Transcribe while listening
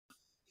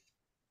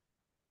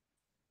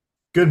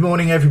Good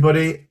morning,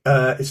 everybody.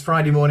 It's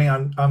Friday morning.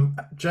 I'm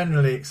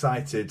generally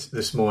excited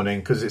this morning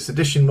because it's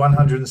edition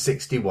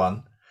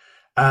 161,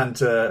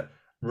 and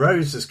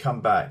Rose has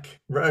come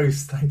back.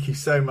 Rose, thank you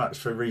so much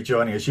for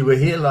rejoining us. You were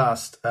here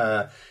last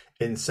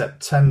in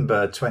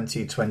September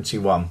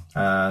 2021,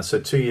 so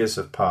 2 years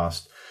have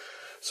passed.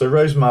 So,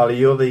 Rose Marley,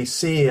 you're the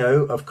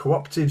CEO of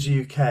Cooperatives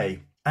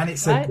UK, and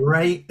it's a Right.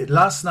 great.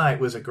 Last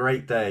night was a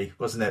great day,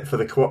 wasn't it, for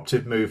the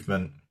cooperative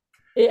movement?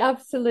 It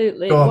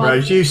absolutely Go on, was.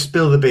 Rose. You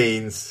spill the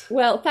beans.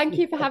 Well, thank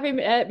you for having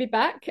me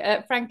back,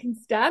 Frank and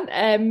Stan.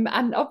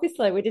 And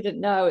obviously, we didn't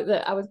know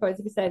that I was going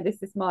to be saying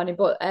this morning,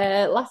 but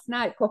last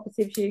night,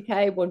 Cooperatives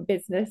UK won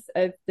Business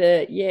of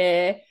the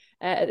Year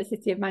at the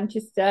City of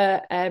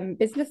Manchester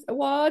Business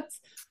Awards,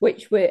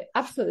 which we're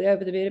absolutely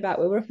over the moon about.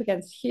 We were up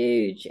against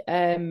huge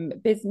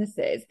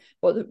businesses,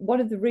 but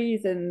one of the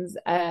reasons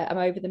I'm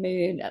over the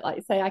moon, like I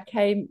say, I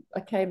came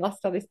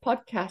last on this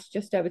podcast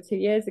just over 2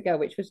 years ago,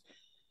 which was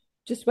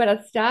just when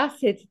I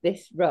started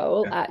this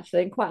role,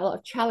 actually, and quite a lot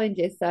of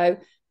challenges. So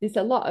there's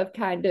a lot of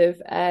kind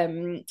of,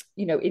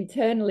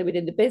 internally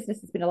within the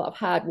business, there's been a lot of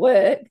hard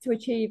work to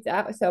achieve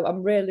that. So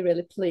I'm really,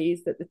 really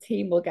pleased that the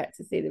team will get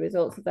to see the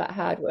results of that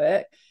hard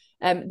work.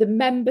 The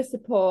member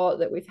support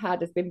that we've had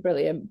has been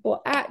brilliant,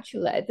 but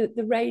actually,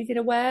 the raising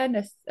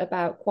awareness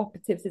about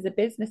cooperatives as a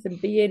business and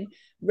being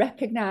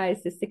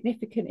recognised as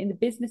significant in the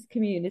business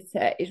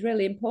community is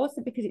really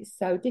important because it's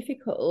so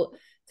difficult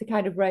to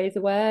kind of raise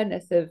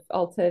awareness of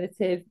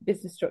alternative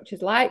business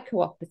structures like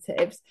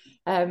cooperatives.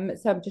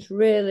 So I'm just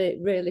really,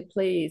 really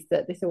pleased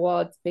that this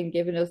award's been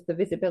giving us the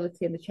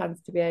visibility and the chance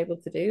to be able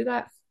to do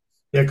that.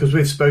 Yeah, because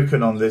we've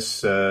spoken on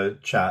this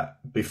chat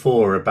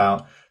before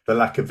about the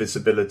lack of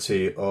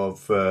visibility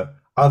of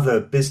other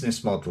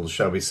business models,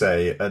 shall we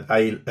say, at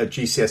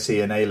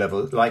GCSE and A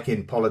level, like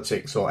in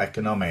politics or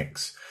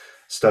economics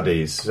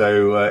studies.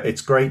 So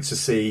it's great to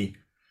see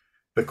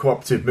the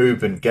cooperative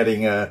movement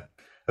getting a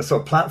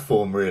sort of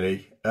platform,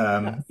 really,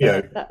 That's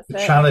it. That's to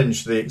it.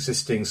 challenge the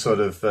existing sort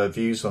of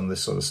views on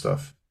this sort of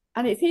stuff.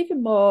 And it's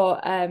even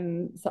more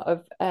sort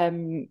of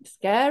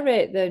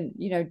scary than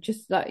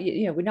just like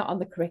we're not on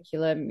the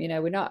curriculum,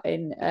 we're not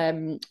in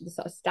the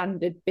sort of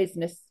standard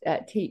business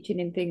teaching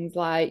in things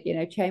like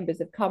chambers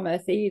of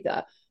commerce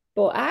either,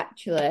 but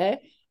actually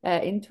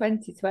in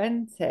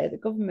 2020 the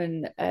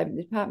government,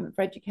 the Department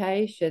for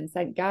Education,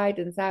 sent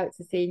guidance out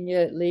to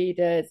senior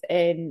leaders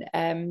in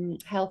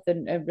health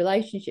and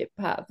relationship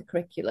part of the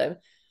curriculum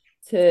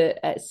to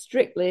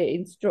strictly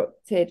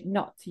instructed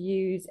not to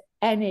use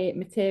any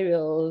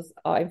materials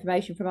or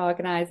information from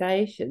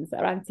organisations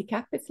that are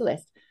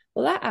anti-capitalist.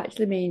 Well, that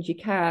actually means you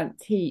can't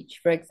teach,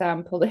 for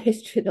example, the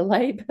history of the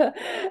Labour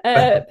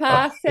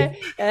Party.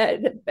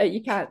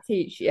 You can't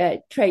teach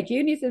trade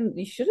unions, and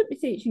you shouldn't be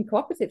teaching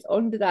cooperatives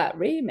under that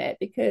remit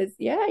because,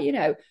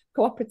 yeah,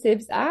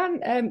 cooperatives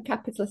and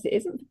capitalists, it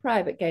isn't for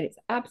private gain. It's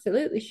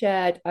absolutely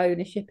shared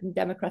ownership and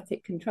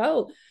democratic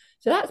control.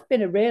 So that's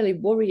been a really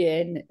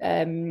worrying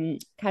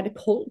kind of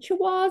culture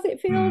wars,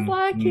 it feels Mm,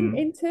 like, mm.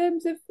 in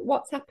terms of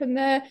what's happened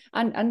there,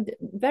 and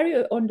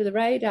very under the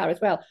radar as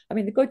well. I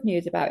mean, the good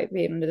news about it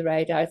being under the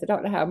radar is I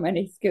don't know how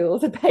many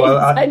schools are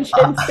Well, paying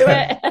attention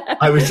to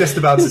I was just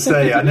about to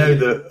say, I it. know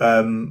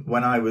that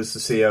when I was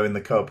the CEO in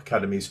the Co-op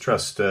Academies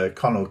Trust,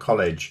 Connell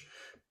College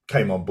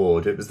came on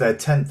board. It was their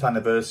 10th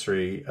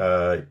anniversary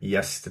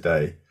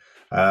yesterday,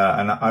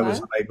 and I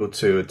was Wow. unable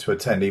to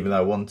attend, even though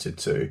I wanted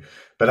to.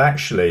 But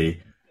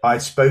actually, I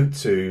spoke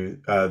to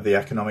the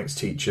economics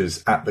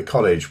teachers at the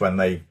college when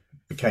they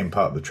became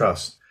part of the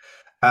trust,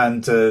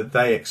 and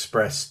they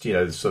expressed,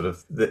 sort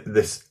of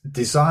this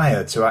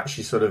desire to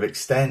actually sort of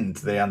extend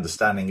the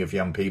understanding of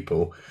young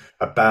people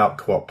about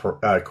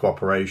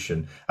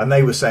cooperation. And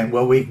they were saying,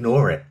 well, we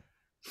ignore it.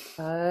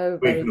 Oh,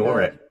 We very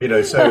ignore good.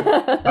 it. So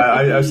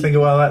I was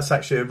thinking, well, that's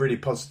actually a really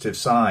positive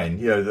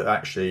sign, that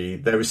actually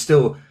there is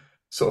still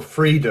sort of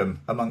freedom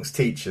amongst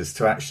teachers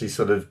to actually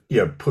sort of,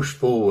 push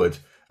forward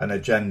an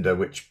agenda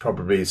which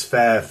probably is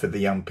fair for the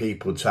young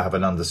people to have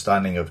an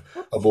understanding of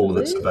all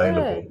that's Absolutely,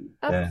 available.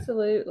 Yeah.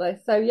 absolutely.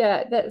 So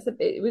yeah,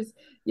 it was,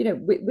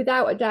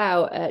 without a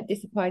doubt,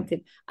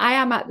 disappointing. I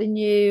am at the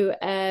new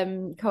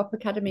Co-op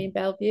Academy in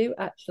Bellevue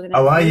actually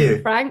Oh, next are week,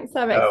 you? Frank. So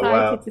I'm Oh,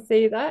 excited wow. to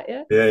see that.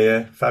 Yeah. Yeah,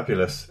 yeah,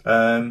 fabulous.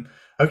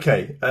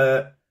 Okay.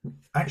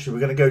 Actually, we're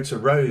going to go to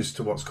Rose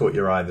to what's caught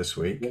your eye this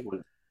week.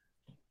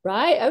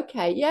 Right.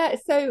 Okay. Yeah.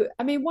 So,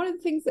 I mean, one of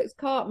the things that's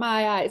caught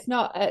my eye, it's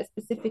not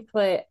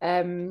specifically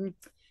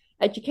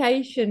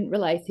education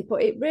related,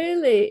 but it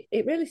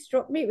really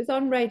struck me. It was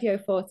on Radio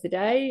 4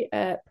 Today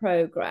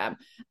program,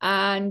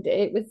 and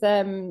it was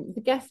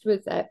the guest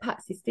was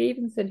Patsy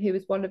Stevenson, who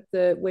was one of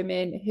the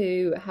women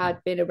who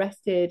had been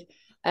arrested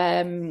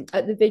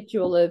at the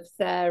vigil of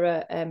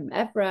Sarah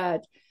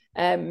Everard.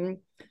 Um,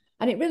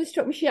 and it really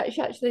struck me.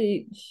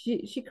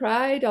 She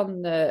cried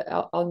on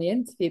the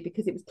interview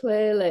because it was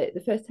clearly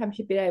the first time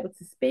she'd been able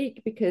to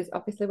speak. Because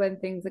obviously, when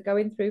things are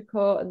going through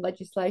court and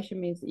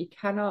legislation means that you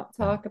cannot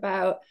talk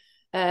about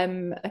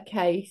a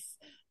case,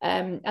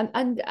 and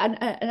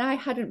I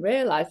hadn't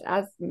realised,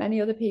 as many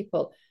other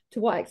people, to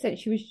what extent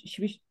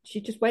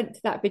she just went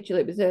to that vigil.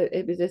 It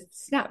was a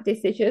snap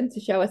decision to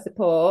show her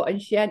support,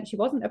 and she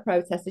wasn't a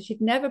protester.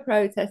 She'd never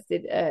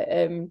protested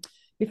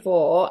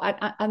before,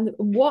 and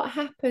what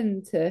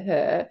happened to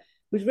her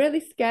was really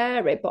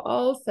scary, but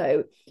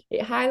also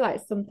it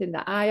highlights something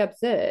that I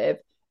observe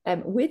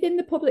within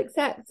the public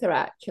sector,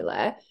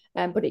 actually.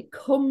 But it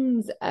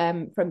comes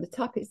from the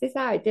top. It's this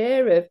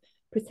idea of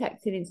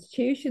protecting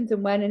institutions,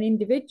 and when an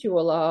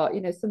individual or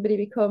somebody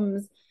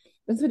becomes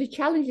when somebody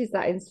challenges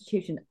that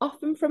institution,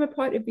 often from a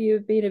point of view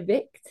of being a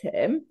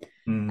victim,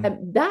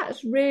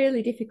 that's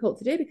really difficult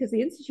to do because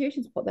the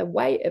institutions put their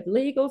weight of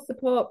legal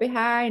support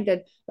behind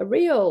and a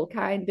real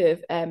kind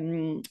of,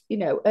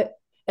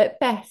 at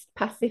best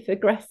passive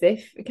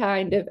aggressive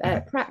kind of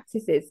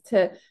practices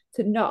to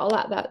not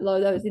allow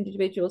those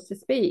individuals to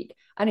speak.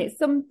 And it's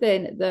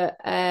something that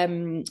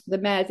the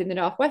mayors in the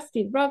Northwest,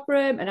 Steve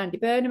Rotherham and Andy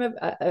Burnham,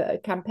 are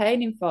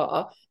campaigning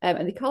for,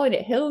 and they're calling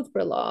it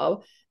Hillsborough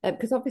Law,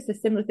 because obviously a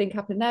similar thing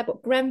happened there,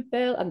 but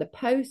Grenfell and the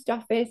post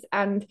office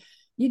and,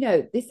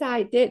 this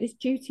idea, this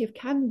duty of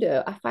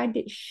candour, I find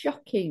it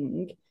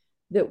shocking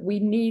that we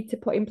need to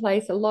put in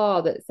place a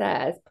law that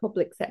says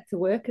public sector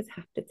workers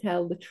have to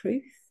tell the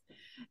truth.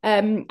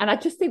 And I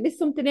just think there's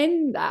something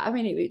in that. I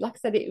mean, like I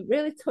said, it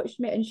really touched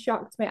me and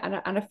shocked me, and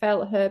I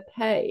felt her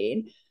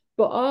pain.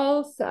 But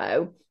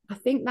also, I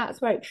think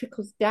that's where it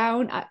trickles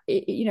down. A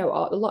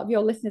lot of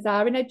your listeners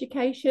are in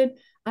education,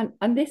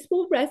 and this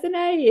will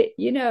resonate.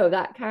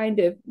 That kind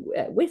of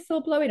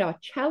whistleblowing or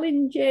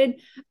challenging,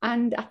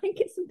 and I think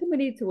it's something we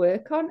need to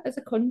work on as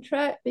a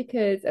country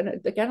because,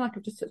 and again, like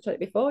I've just touched on it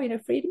before,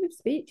 freedom of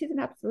speech is an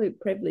absolute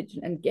privilege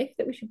and gift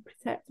that we should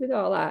protect with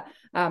all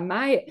our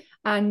might,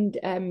 and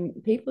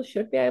people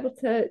should be able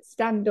to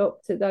stand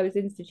up to those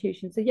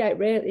institutions. So yeah, it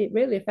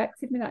really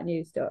affected me, that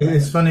news story.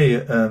 It's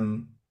funny.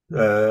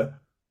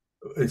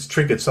 It's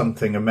triggered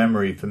a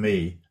memory for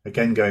me.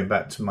 Again, going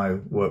back to my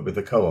work with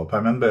the co-op, I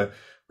remember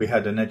we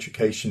had an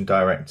education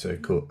director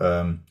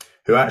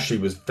who actually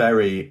was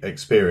very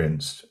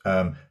experienced,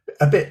 a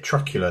bit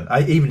truculent.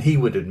 Even he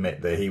would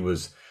admit that he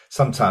was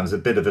sometimes a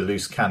bit of a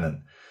loose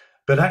cannon.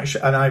 But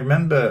actually, and I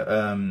remember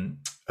an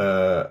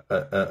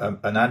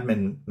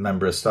admin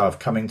member of staff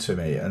coming to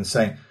me and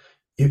saying,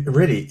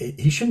 "Really,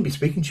 he shouldn't be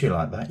speaking to you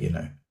like that,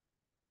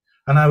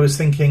 And I was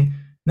thinking,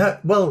 no,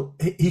 well,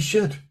 he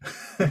should.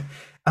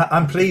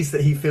 I'm pleased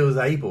that he feels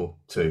able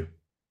to,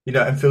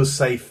 and feels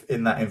safe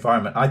in that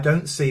environment. I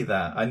don't see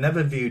that. I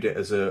never viewed it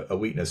as a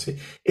weakness.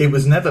 It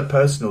was never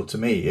personal to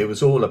me. It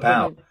was all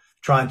about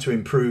trying to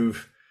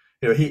improve.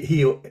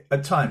 He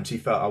at times he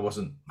felt I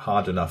wasn't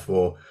hard enough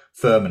or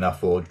firm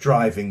enough or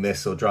driving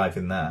this or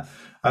driving that.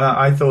 And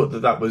I thought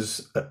that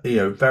was,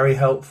 very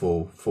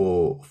helpful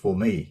for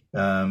me.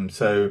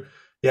 So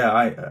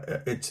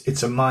yeah,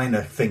 it's a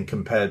minor thing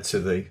compared to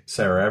the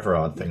Sarah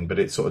Everard thing, but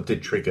it sort of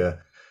did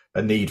trigger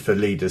a need for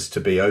leaders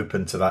to be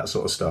open to that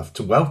sort of stuff,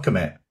 to welcome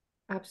it.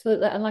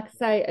 Absolutely. And like I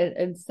say,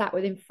 and sat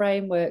within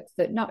frameworks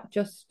that not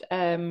just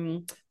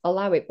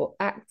allow it, but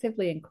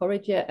actively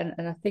encourage it.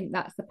 And I think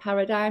that's the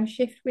paradigm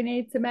shift we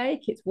need to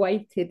make. It's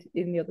weighted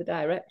in the other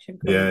direction.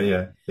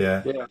 Yeah.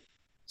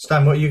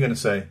 Stan, what are you going to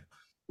say?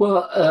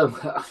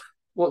 Well,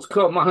 what's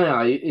caught my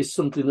eye is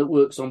something that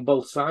works on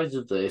both sides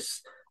of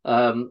this.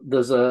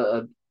 There's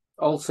a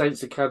All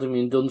Saints Academy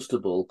in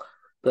Dunstable.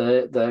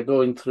 They're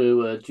going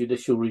through a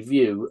judicial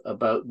review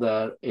about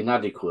their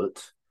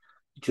inadequate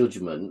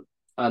judgment,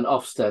 and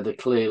Ofsted are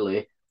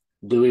clearly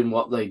doing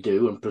what they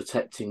do and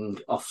protecting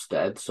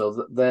Ofsted, so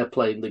that they're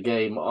playing the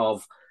game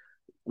of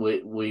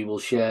we will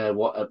share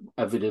what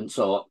evidence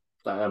or,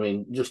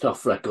 just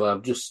off record,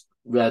 I've just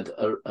read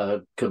a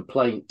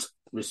complaint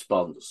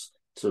response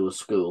to a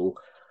school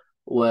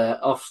where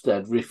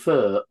Ofsted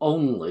refer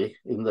only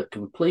in the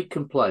complete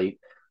complaint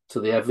to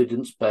the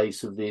evidence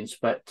base of the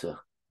inspector.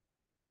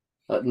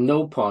 At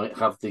no point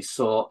have they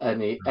sought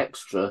any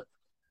extra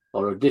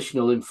or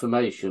additional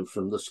information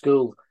from the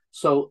school.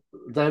 So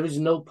there is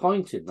no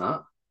point in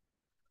that.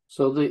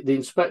 So the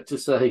inspector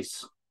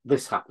says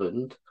this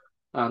happened,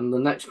 and the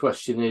next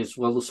question is,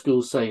 well, the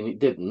school's saying it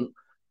didn't.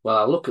 Well,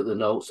 I look at the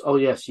notes. Oh,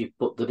 yes, you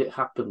put that it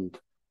happened.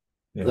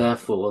 Yeah.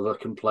 Therefore, the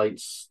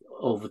complaint's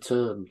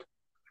overturned.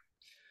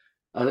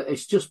 And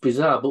it's just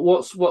bizarre. But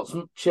what's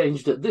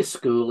changed at this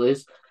school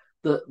is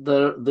that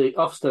the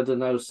Ofsted are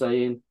now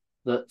saying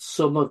that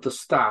some of the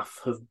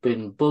staff have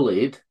been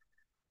bullied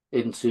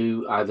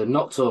into either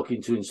not talking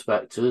to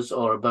inspectors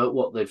or about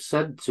what they've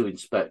said to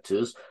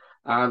inspectors.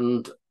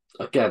 And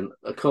again,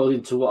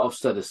 according to what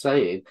Ofsted are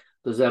saying,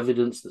 there's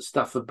evidence that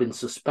staff have been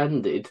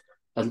suspended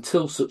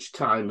until such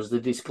time as they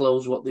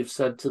disclose what they've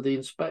said to the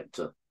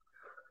inspector.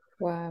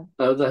 Wow.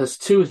 Now, there's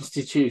two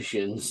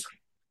institutions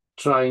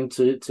trying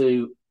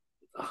to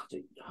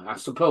I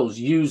suppose,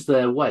 use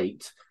their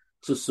weight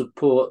to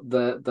support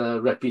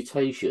their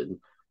reputation.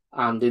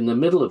 And in the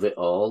middle of it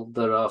all,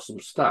 there are some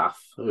staff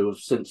who have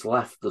since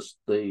left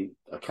the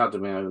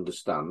academy, I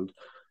understand,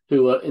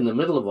 who are in the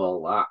middle of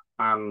all that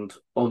and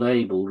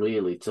unable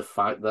really to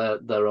fight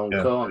their own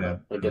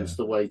corner against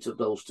the weight of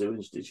those two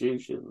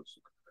institutions.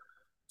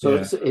 So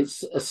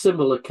it's a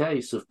similar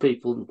case of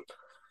people,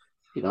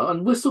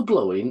 and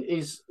whistleblowing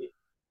is,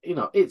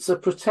 it's a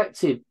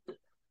protected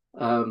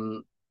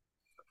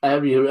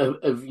area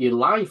of your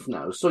life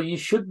now. So you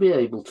should be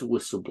able to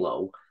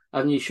whistleblow,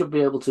 and you should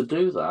be able to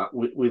do that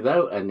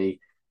without any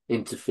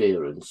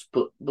interference.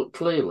 But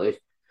clearly,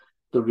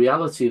 the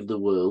reality of the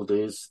world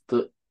is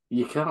that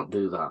you can't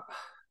do that,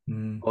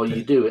 or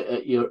you do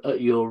it at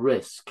your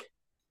risk.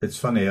 It's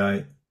funny.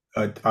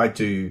 I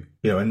do.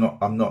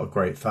 I'm not a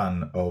great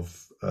fan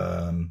of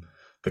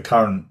the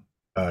current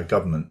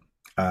government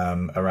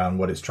around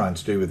what it's trying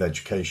to do with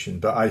education,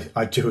 but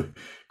I do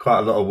quite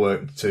a lot of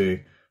work to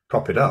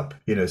prop it up.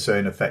 So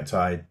in effect,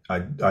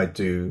 I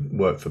do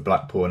work for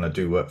Blackpool and I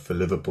do work for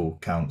Liverpool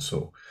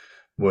Council,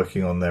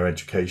 working on their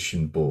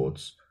education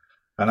boards.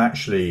 And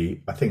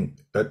actually, I think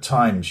at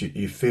times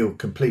you feel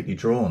completely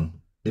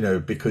drawn,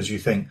 because you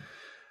think,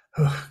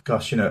 oh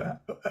gosh,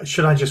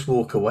 should I just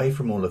walk away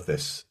from all of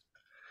this?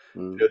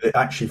 It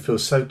actually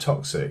feels so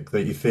toxic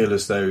that you feel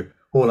as though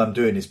all I'm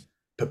doing is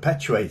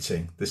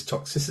perpetuating this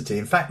toxicity,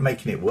 in fact,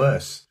 making it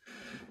worse.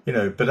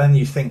 But then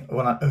you think,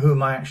 well, who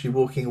am I actually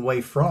walking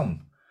away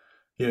from?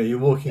 You're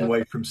walking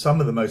away from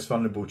some of the most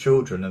vulnerable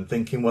children and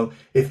thinking, well,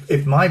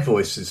 if my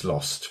voice is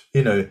lost,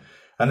 and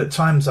at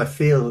times I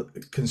feel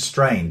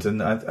constrained, and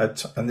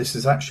this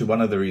is actually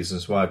one of the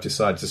reasons why I've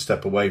decided to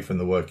step away from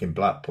the work in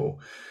Blackpool.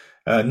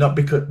 Not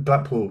because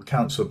Blackpool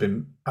Council have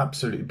been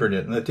absolutely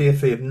brilliant, and the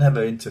DfE have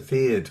never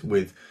interfered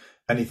with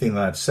anything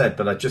that I've said,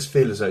 but I just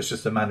feel as though it's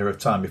just a matter of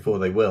time before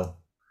they will.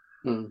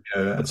 And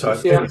so I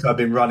feel like I've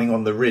been running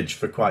on the ridge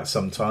for quite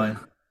some time.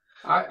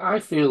 I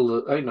feel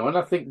that, and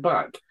I think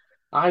back,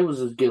 I was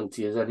as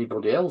guilty as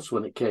anybody else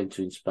when it came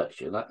to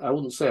inspection. I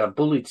wouldn't say I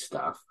bullied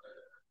staff,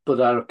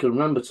 but I can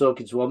remember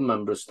talking to one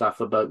member of staff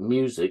about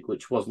music,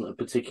 which wasn't a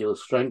particular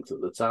strength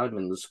at the time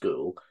in the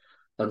school,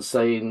 and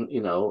saying,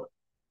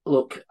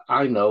 look,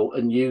 I know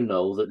and you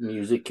know that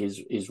music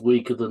is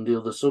weaker than the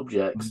other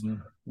subjects,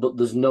 but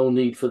there's no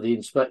need for the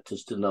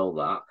inspectors to know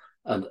that.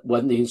 And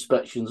when the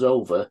inspection's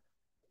over,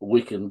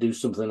 we can do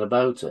something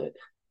about it.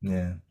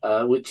 Yeah.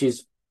 Which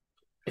is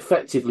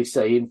effectively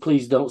saying,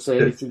 please don't say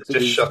anything to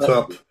just shut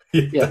up.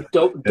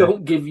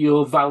 Don't give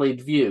your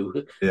valid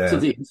view to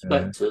the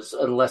inspectors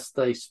unless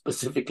they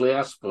specifically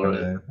ask for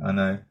it. I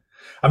know.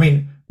 I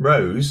mean,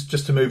 Rose,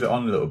 just to move it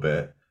on a little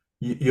bit,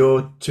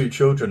 your two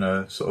children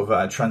are sort of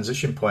at a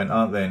transition point,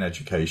 aren't they, in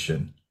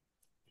education?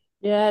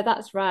 Yeah,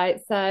 that's right.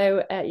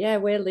 So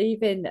we're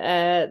leaving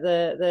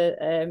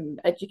the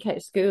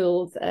educated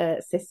schools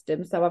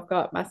system. So I've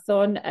got my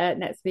son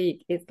next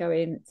week is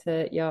going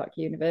to York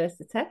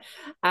University,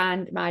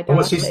 and my daughter.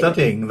 What's he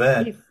studying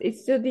there?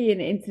 He's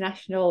studying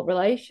international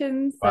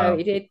relations. So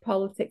he did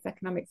politics,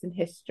 economics, and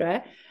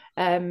history.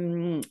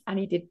 And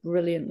he did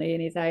brilliantly in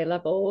his A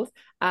levels.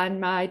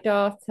 And my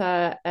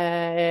daughter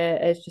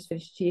has just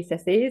finished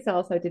GCSEs,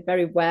 also did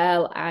very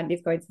well, and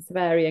is going to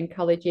Savarian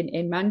College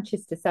in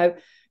Manchester. So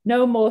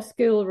no more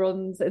school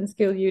runs and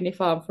school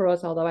uniform for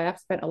us, although I have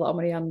spent a lot of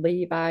money on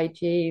Levi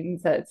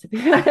jeans to be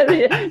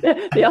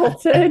the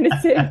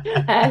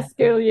alternative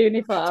school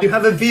uniform. Do you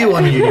have a view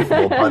on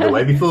uniform, by the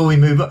way, before we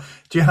move on?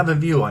 Do you have a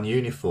view on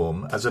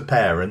uniform as a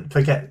parent?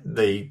 Forget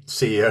the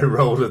CEO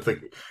role of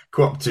the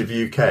Cooperative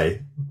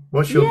UK.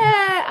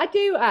 Yeah, I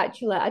do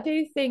actually. I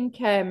do think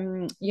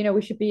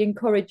we should be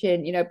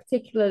encouraging,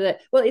 particularly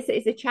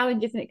it's a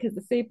challenge, isn't it? Because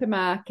the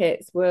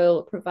supermarkets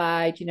will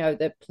provide,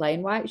 the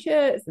plain white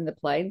shirts and the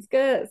plain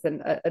skirts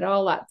and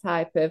all that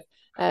type of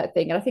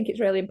thing. And I think it's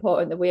really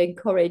important that we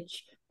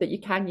encourage that you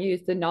can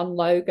use the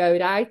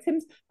non-logoed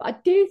items. But I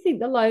do think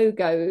the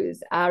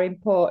logos are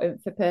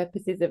important for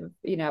purposes of,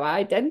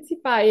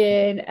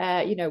 identifying,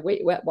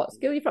 what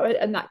school you're from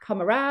and that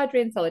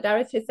camaraderie and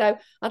solidarity. So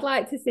I'd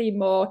like to see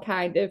more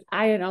kind of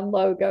iron on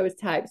logos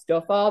type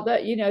stuff, or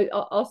that,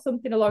 or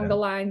something along the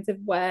lines of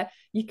where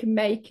you can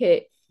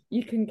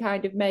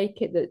kind of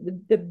make it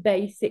the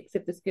basics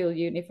of the school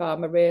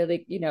uniform are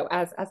really,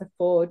 as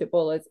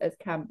affordable as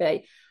can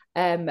be.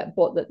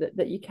 But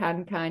that you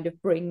can kind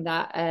of bring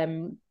that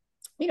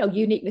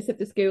uniqueness of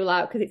the school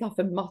out, because it's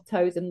often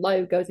mottos and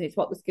logos and it's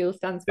what the school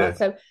stands for.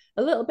 So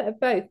a little bit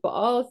of both, but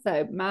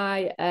also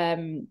my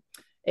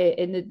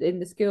in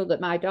the school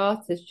that my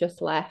daughter's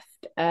just left,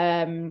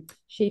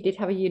 she did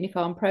have a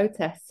uniform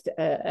protest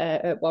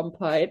at one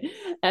point,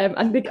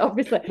 and they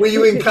obviously. Were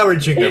you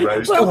encouraging her,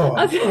 Rose? Well, Go on.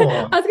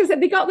 I was going to say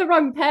they got the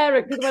wrong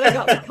parent, because when I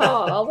got the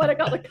call,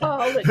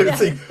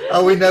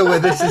 that we know where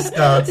this has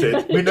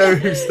started. We know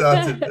who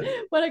started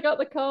it. When I got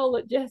the call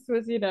that Jess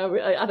was,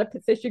 had a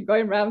petition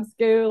going around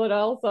school and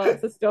all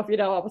sorts of stuff, I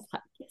was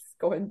like, yes,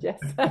 go on, Jess.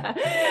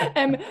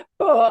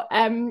 But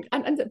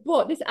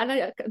this,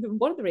 and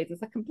one of the reasons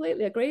I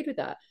completely agreed with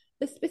that.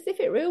 The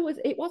specific rule was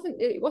it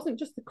wasn't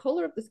just the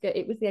colour of the skirt,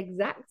 it was the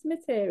exact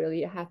material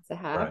you had to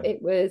have. Right.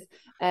 It was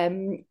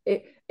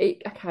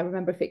I can't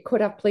remember if it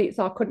could have pleats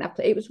or couldn't have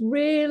pleats. It was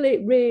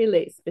really,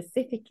 really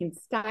specific in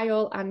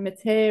style and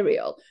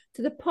material,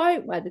 to the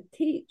point where the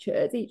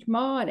teachers each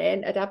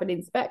morning would have an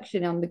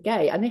inspection on the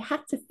gate, and they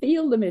had to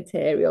feel the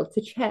material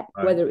to check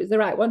whether it was the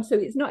right one. So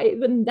it's not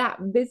even that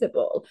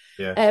visible.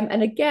 Yes.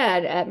 And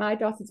again, my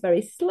daughter's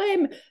very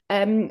slim,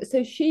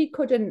 so she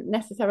couldn't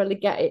necessarily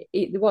get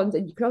the ones,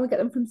 and you could only get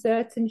them from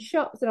certain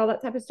shops and all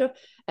that type of stuff.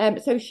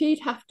 So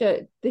she'd have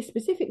to, this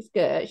specific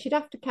skirt, she'd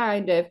have to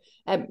kind of,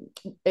 I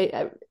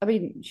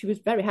mean, she was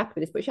very happy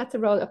with this, but she had to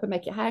roll it up and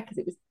make it higher because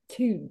it was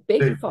too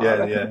big for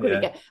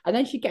her. And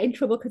then she'd get in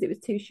trouble because it was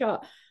too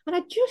short. And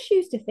I just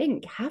used to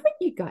think, haven't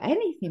you got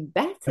anything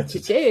better to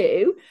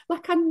do?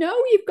 Like, I know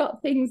you've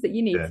got things that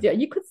you need to do.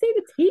 And you could see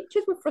the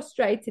teachers were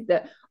frustrated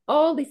that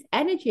all this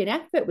energy and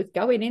effort was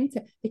going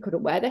into, they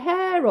couldn't wear their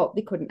hair up,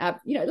 they couldn't have,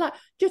 like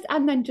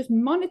and then just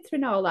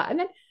monitoring all that. And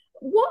then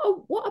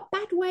what a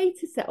bad way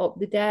to set up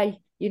the day,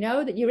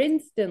 that you're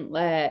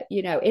instantly,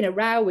 in a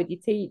row with your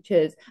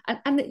teachers.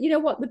 And you know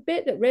what, the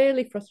bit that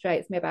really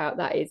frustrates me about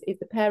that is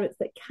the parents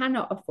that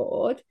cannot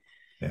afford.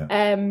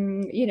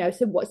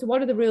 So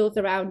what are the rules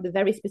around the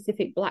very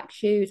specific black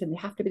shoes, and they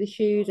have to be the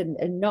shoes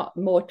and not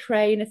more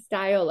trainer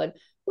style? And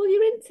well,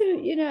 you're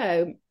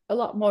into, a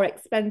lot more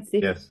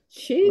expensive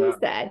shoes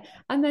then.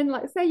 And then,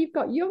 like, say you've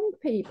got young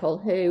people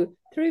who,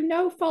 through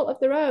no fault of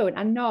their own,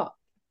 are not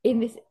in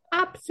this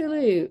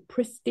absolute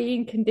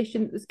pristine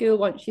condition that the school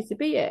wants you to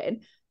be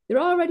in. They're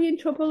already in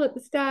trouble at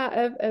the start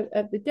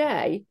of the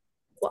day.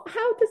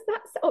 How does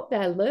that set up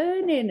their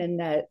learning?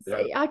 And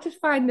I just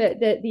find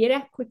that the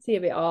inequity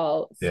of it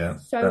all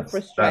so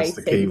frustrating. That's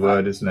the key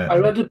word, isn't it? I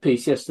read a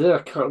piece yesterday,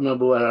 I can't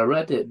remember where I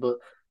read it, but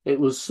it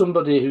was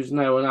somebody who's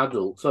now an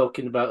adult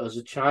talking about, as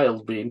a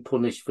child, being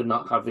punished for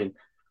not having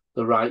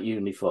the right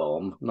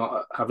uniform,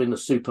 not having a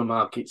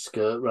supermarket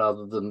skirt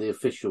rather than the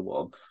official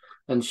one.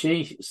 And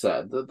she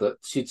said that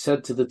she'd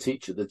said to the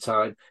teacher at the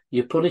time,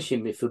 "You're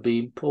punishing me for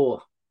being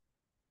poor."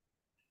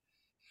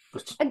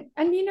 And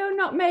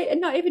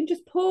not even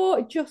just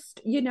poor,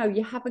 just,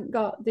 you haven't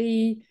got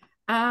the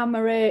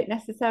armory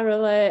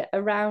necessarily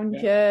around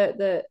you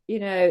that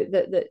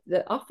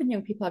often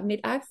young people have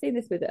need. I've seen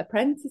this with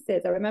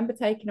apprentices. I remember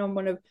taking on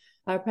one of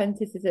our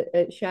apprentices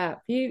at Sharp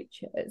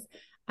Futures,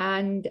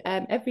 and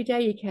every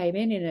day he came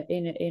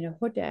in a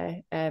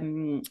hoodie,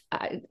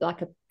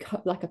 like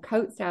a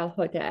coat style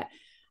hoodie.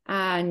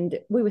 And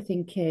we were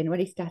thinking when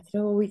he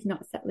started, he's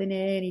not settling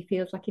in, he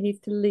feels like he needs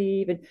to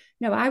leave. And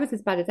I was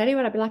as bad as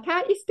anyone. I'd be like,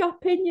 aren't you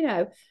stopping?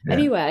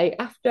 Anyway,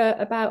 after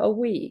about a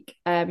week,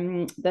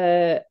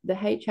 the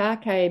HR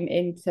came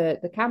into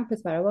the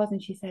campus where I was,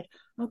 and she said,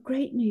 "Oh,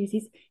 great news,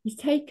 he's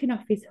taken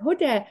off his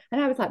hoodie."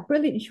 And I was like,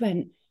 brilliant. And she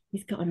went,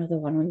 "He's got another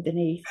one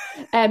underneath."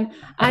 And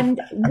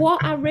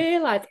what I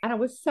realized, and I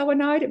was so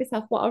annoyed at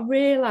myself, what I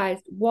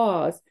realized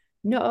was,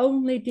 not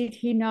only did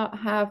he not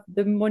have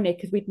the money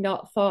because we'd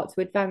not thought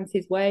to advance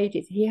his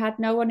wages, he had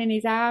no one in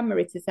his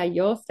armory to say,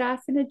 "You're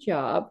starting a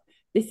job.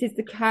 This is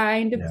the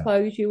kind of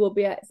clothes you will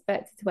be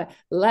expected to wear.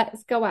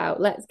 Let's go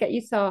out. Let's get you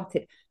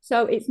sorted."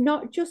 So it's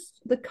not just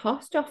the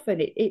cost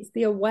often, it's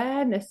the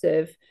awareness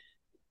of,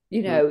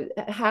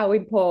 how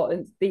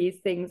important these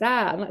things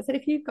are. And like I said,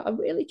 if you've got a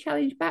really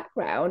challenged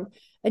background,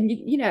 and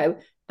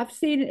I've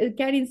seen it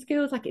again in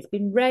schools, like it's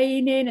been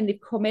raining and they've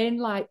come in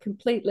like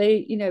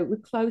completely,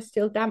 with clothes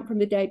still damp from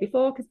the day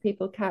before because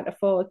people can't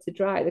afford to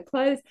dry the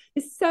clothes.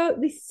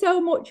 There's so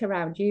much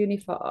around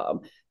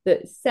uniform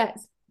that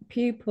sets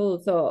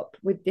pupils up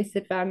with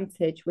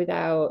disadvantage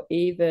without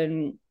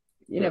even,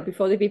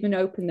 before they've even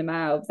opened their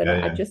mouths. And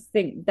I just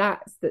think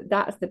that's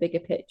the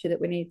bigger picture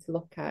that we need to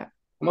look at.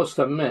 I must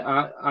admit,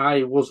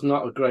 I was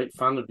not a great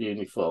fan of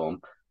uniform,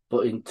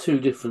 but in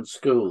two different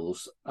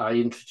schools, I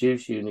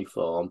introduced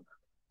uniform,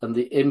 and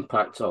the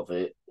impact of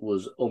it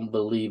was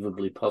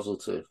unbelievably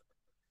positive.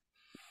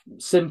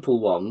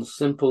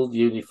 Simple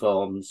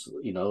uniforms,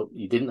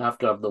 you didn't have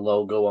to have the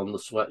logo on the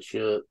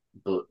sweatshirt,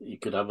 but you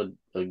could have a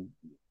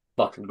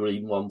bottle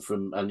green one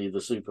from any of the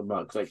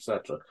supermarkets,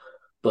 etc.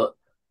 But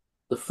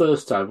the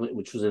first time,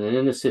 which was in an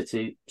inner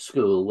city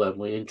school, when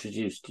we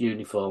introduced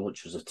uniform,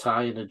 which was a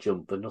tie and a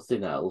jumper,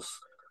 nothing else,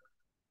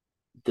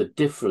 the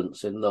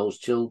difference in those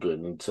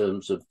children in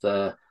terms of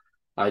their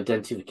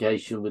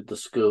identification with the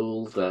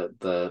school,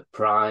 their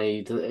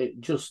pride,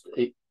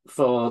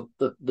 for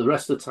the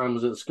rest of the time I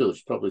was at the school, which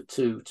was probably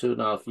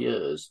 2.5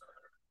 years,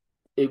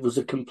 it was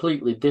a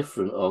completely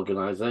different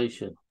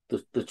organisation.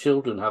 The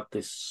children had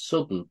this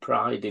sudden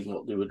pride in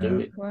what they were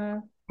doing.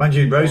 Wow. Mind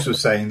you, Rose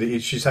was saying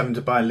that she's having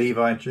to buy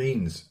Levi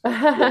jeans. Well,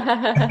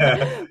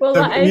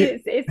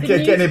 it's the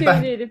new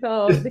school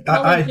uniform, the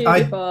college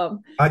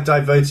uniform. I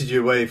diverted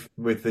you away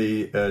with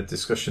the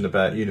discussion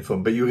about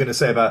uniform, but you were going to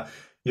say about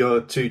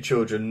your two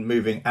children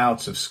moving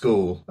out of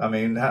school. I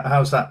mean,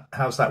 how's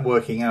that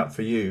working out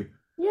for you?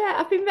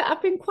 Yeah,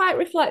 I've been quite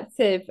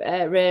reflective,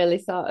 really,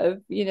 sort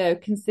of,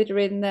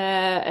 considering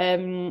their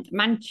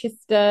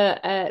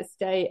Manchester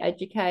state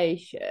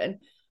education.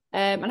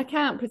 And I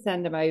can't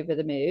pretend I'm over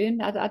the moon.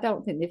 I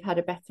don't think they've had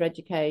a better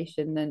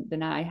education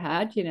than I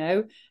had,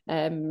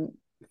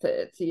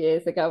 30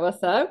 years ago or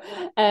so.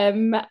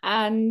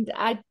 And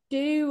I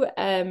do,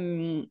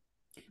 when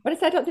I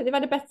say I don't think they've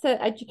had a better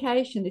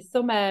education, there's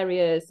some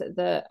areas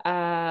that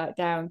are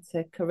down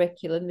to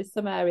curriculum, there's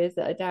some areas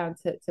that are down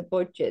to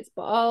budgets,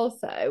 but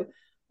also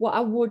what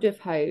I would have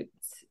hoped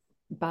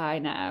by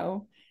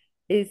now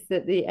is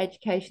that the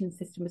education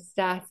system was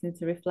starting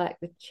to reflect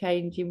the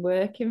changing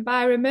work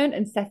environment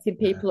and setting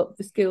people up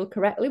for school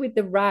correctly with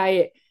the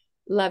right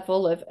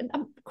level of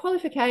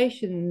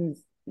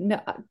qualifications. No,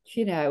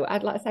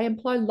 I'd like to say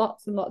employ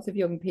lots and lots of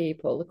young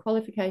people. The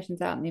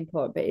qualifications aren't the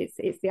important, but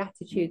it's the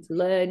attitude to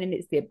learn and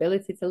it's the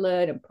ability to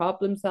learn and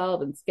problem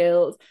solve and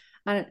skills.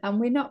 And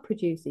we're not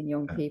producing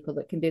young people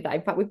that can do that.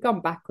 In fact, we've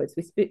gone backwards.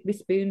 We're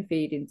spoon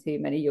feeding too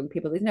many young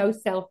people. There's no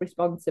self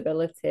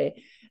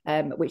responsibility,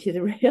 which is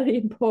a really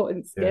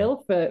important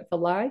skill for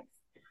life.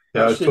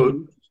 Yeah,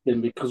 Actually,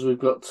 interesting because we've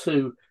got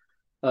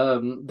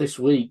this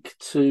week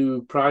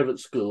two private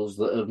schools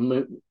that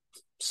have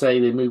say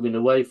they're moving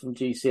away from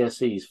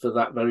GCSEs for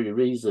that very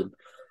reason.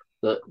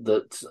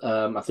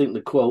 That I think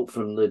the quote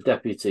from the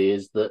deputy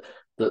is that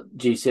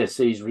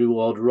GCSEs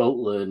reward rote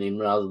learning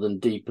rather than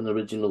deep and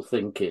original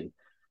thinking,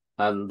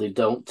 and they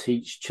don't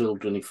teach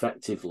children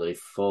effectively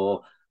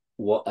for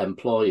what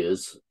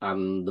employers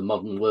and the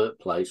modern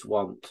workplace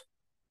want.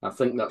 I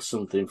think that's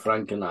something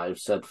Frank and I have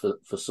said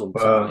for some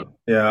time.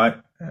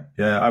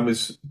 I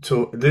was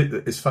taught.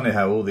 It's funny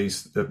how all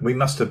these we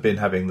must have been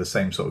having the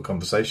same sort of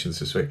conversations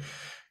this week,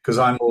 because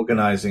I'm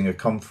organising a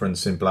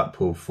conference in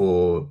Blackpool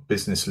for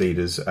business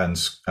leaders and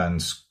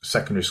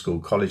secondary school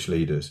college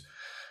leaders,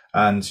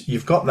 and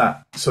you've got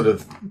that sort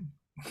of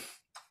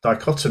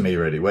dichotomy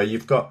really, where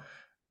you've got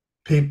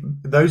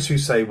those who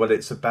say, well,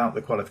 it's about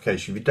the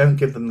qualification. If you don't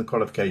give them the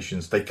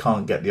qualifications, they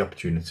can't get the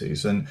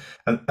opportunities. And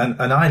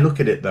I look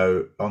at it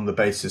though on the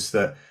basis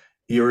that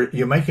you're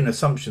making an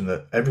assumption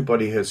that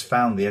everybody has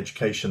found the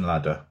education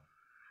ladder.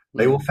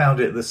 They all found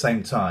it at the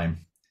same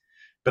time.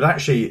 But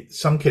actually,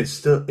 some kids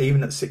still,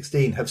 even at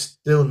 16, have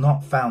still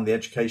not found the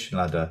education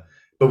ladder.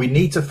 But we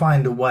need to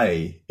find a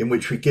way in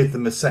which we give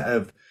them a set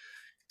of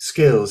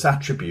skills,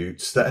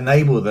 attributes that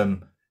enable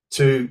them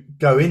to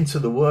go into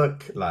the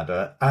work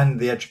ladder and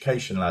the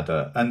education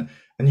ladder. And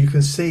you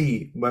can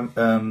see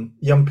when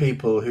young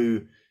people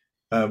who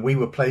we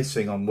were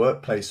placing on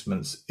work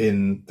placements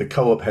in the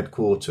co-op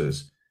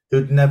headquarters,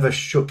 who'd never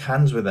shook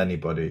hands with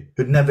anybody,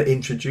 who'd never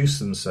introduced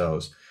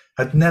themselves,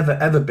 had never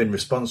ever been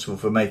responsible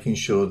for making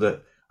sure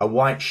that a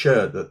white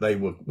shirt that they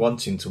were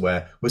wanting to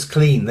wear was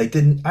clean. They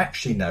didn't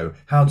actually know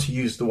how to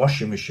use the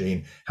washing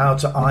machine, how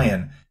to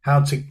iron, how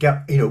to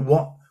get,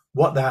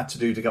 what they had to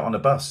do to get on a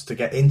bus to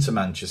get into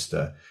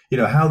Manchester,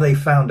 how they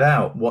found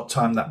out what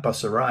time that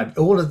bus arrived,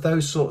 all of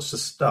those sorts of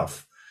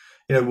stuff,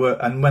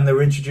 and when they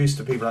were introduced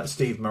to people like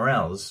Steve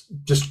Morels,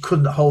 just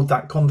couldn't hold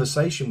that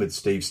conversation with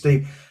Steve.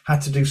 Steve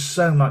had to do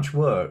so much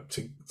work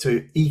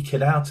to eke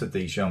it out of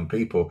these young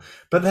people,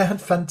 but they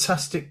had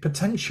fantastic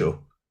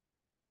potential.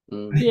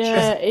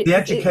 The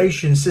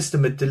education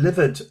system had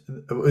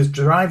was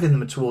driving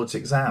them towards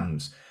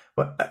exams,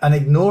 and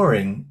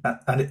ignoring,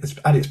 and it's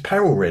at its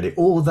peril really,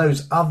 all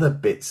those other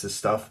bits of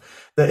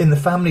stuff that in the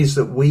families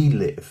that we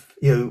live,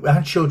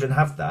 our children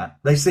have that.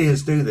 They see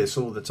us do this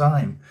all the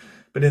time.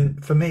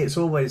 But for me, it's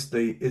always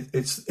it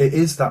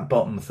is that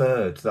bottom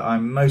third that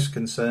I'm most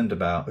concerned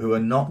about, who are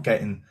not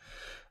getting,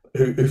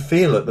 who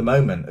feel at the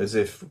moment as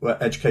if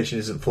education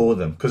isn't for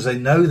them, because they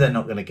know they're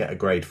not going to get a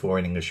grade 4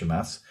 in English and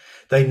maths.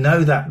 They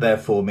know that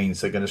therefore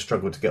means they're going to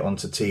struggle to get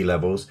onto T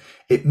levels.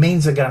 It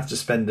means they're going to have to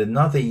spend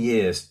another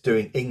year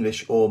doing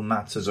English or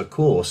maths as a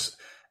course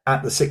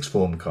at the sixth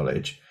form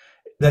college.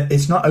 That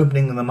it's not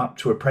opening them up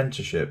to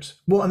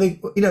apprenticeships. What are they?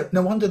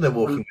 No wonder they're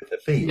walking with their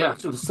feet. Yeah, I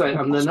was going to say,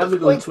 and they're never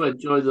going to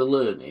enjoy the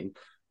learning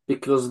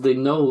because they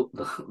know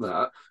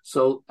that.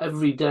 So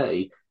every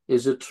day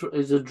is a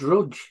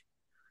drudge.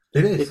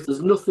 It is. If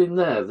there's nothing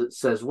there that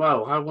says,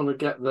 "Wow, I want to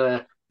get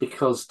there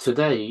because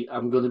today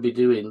I'm going to be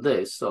doing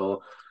this,"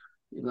 or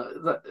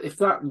if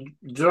that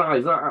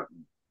drive, that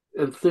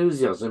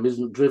enthusiasm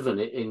isn't driven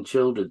in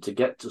children to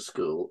get to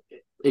school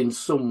in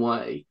some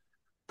way,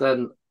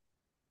 then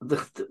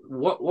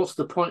what's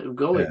the point of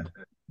going?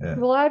 Yeah.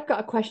 Well, I've got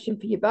a question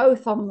for you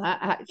both on that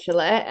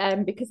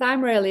actually, because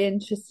I'm really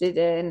interested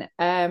in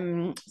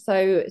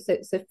so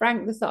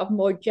Frank, the sort of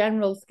more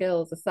general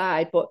skills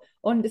aside, but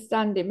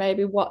understanding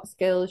maybe what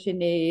skills you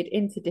need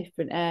into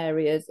different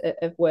areas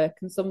of work,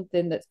 and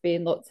something that's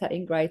being looked at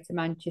in Greater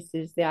Manchester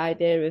is the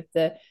idea of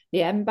the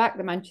MBAC,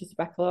 the Manchester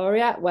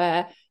Baccalaureate,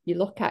 where you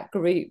look at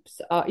groups,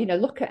 or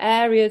look at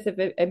areas of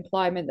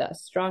employment that are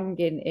strong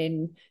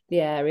in the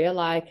area,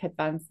 like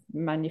advanced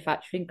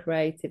manufacturing,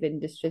 creative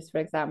industries, for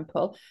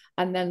example,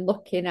 and then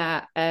looking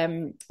at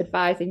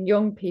advising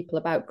young people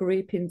about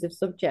groupings of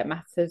subject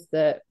matters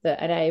that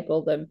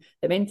enable them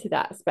into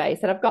that space.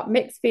 And I've got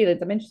mixed feelings.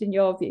 I'm interested in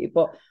your view,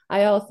 but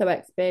I also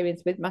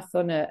experienced with my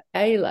son at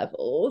A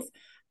levels.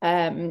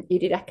 He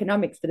did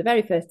economics for the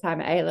very first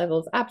time at A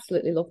levels.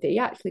 Absolutely loved it. He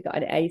actually got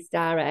an A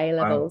star at A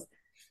levels.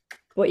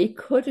 but he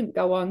couldn't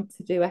go on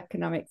to do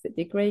economics at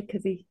degree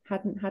because he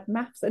hadn't had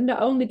maths. And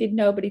not only did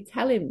nobody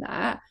tell him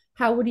that,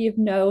 how would he have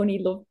known he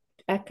loved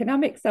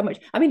economics so much?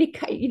 I mean,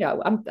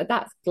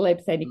 that's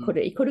glib saying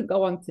he couldn't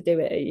go on to do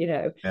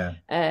it,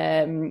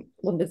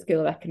 London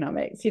School of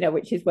Economics,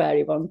 which is where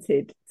he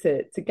wanted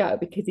to go,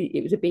 because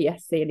it was a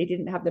BSc and he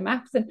didn't have the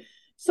maths. And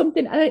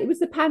something, and it was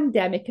the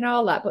pandemic and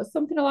all that, but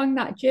something along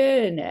that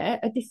journey,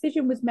 a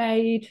decision was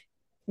made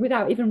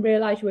without even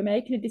realising you were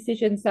making a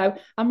decision. So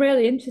I'm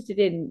really interested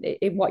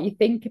in what you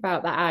think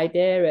about that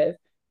idea of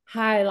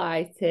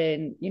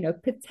highlighting,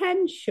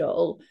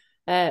 potential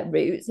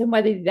routes, and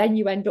whether then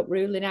you end up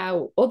ruling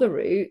out other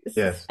routes,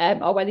 yes,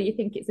 or whether you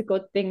think it's a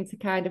good thing to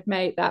kind of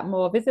make that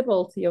more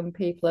visible to young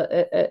people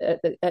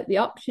at the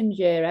options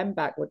year.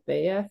 MBAC would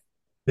be,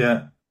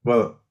 yeah.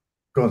 Well,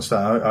 go on,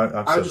 Stan.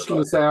 I was just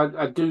going to say,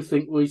 I do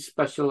think we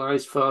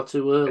specialise far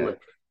too early.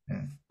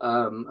 Yeah.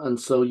 And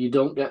so you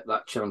don't get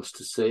that chance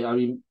to see. I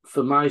mean,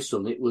 for my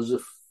son, it was a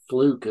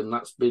fluke, and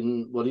that's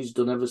been what he's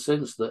done ever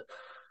since, that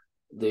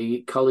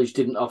the college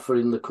didn't offer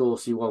him the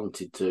course he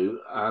wanted to,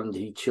 and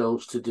he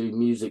chose to do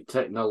music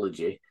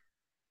technology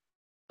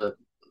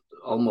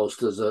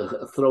almost as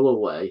a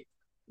throwaway.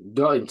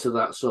 Got into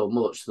that so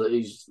much that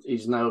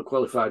he's now a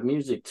qualified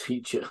music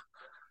teacher.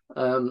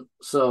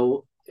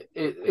 So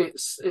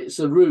it's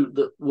a route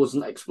that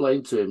wasn't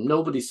explained to him.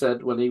 Nobody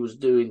said when he was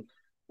doing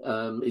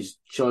his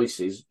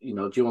choices,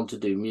 do you want to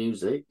do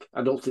music?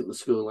 I don't think the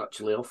school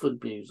actually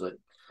offered music,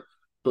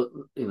 but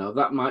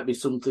that might be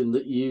something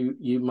that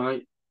you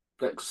might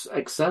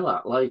excel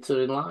at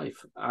later in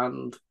life,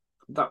 and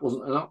that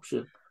wasn't an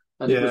option,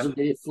 and it was a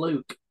mere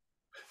fluke.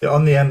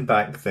 On the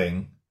MBAC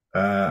thing,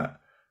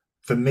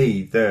 for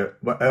me,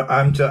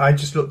 I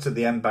just looked at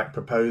the MBAC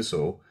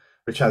proposal,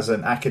 which has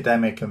an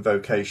academic and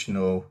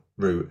vocational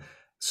route.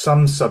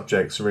 Some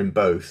subjects are in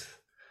both,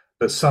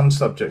 but some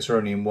subjects are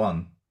only in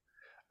one.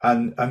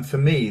 And for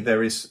me,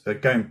 there is,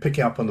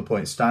 picking up on the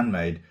point Stan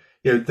made,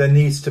 there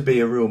needs to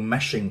be a real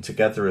meshing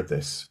together of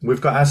this.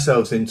 We've got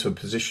ourselves into a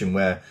position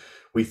where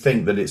we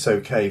think that it's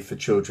okay for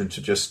children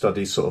to just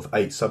study sort of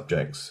 8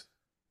 subjects.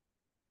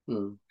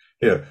 And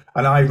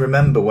I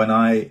remember when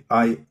I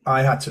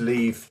had to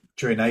leave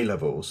during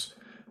A-levels,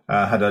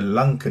 had a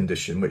lung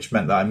condition, which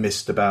meant that I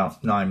missed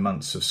about 9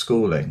 months of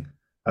schooling.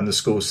 And the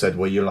school said,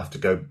 well, you'll have to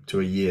go to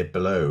a year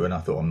below. And I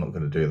thought, I'm not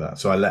going to do that.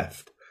 So I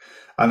left.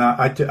 And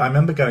I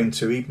remember going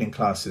to evening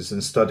classes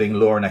and studying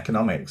law and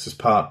economics as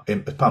part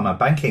of my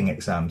banking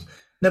exams.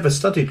 Never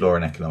studied law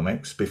and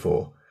economics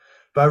before,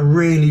 but I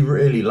really,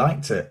 really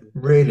liked it.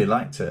 Really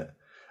liked it.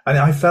 And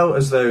I felt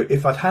as though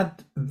if I'd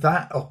had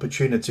that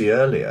opportunity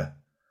earlier,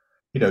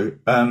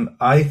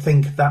 I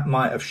think that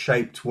might have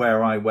shaped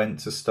where I went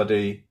to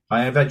study.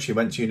 I eventually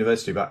went to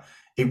university, but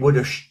it would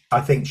have,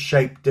 I think,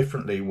 shaped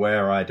differently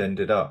where I'd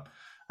ended up.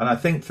 And I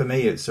think for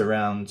me, it's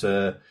around...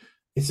 her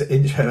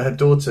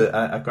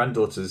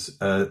granddaughter's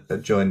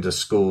joined a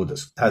school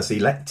that has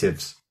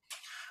electives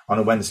on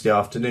a Wednesday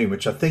afternoon,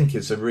 which I think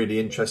is a really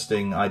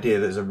interesting idea.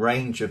 There's a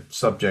range of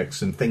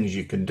subjects and things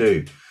you can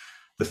do.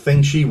 The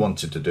thing she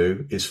wanted to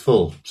do is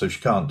full, so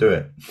she can't do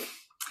it.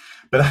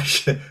 But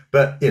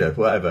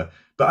whatever.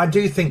 But I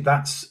do think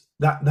that's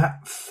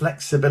that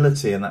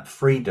flexibility and that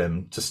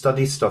freedom to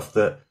study stuff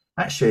that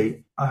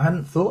actually I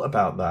hadn't thought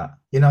about that.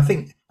 I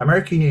think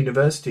American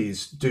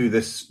universities do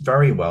this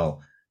very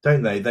well,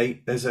 don't they?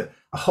 There's a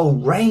whole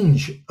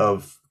range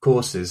of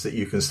courses that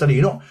you can study.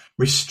 You're not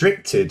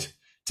restricted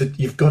to,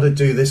 you've got to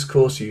do this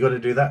course, you've got to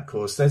do that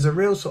course. There's a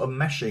real sort of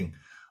meshing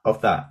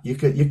of that. You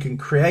can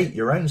create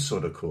your own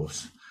sort of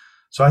course.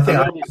 So I think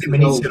we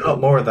need to do a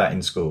lot more of that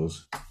in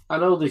schools. I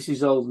know this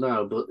is old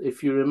now, but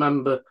if you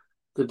remember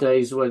the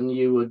days when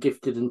you were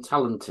gifted and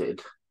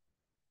talented,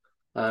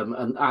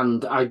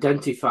 and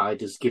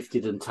identified as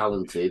gifted and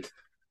talented,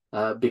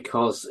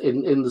 because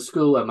in the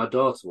school where my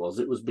daughter was,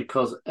 it was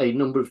because a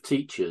number of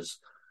teachers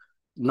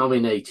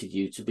nominated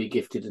you to be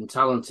gifted and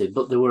talented,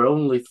 but there were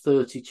only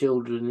 30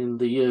 children in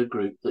the year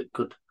group that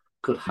could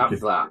have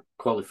that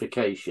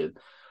qualification.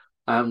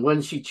 And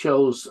when she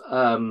chose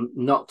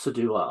not to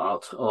do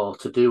art, or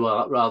to do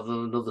art rather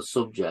than another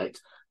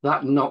subject,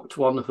 that knocked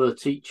one of her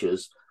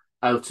teachers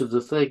out of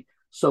the thing.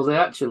 So they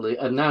actually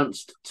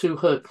announced to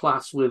her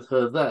class with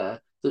her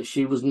there that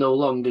she was no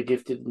longer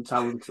gifted and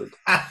talented.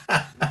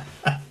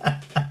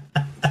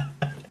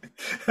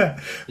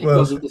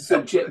 Because of the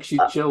subject she'd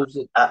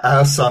chosen.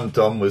 Our son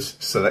Dom was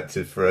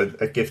selected for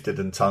a gifted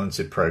and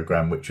talented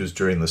program, which was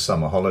during the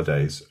summer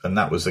holidays, and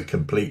that was a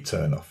complete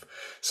turn-off.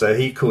 So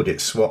he called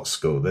it SWAT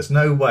school. There's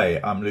no way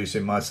I'm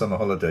losing my summer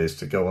holidays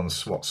to go on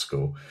SWAT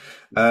school.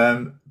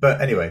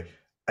 But anyway,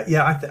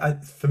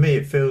 for me,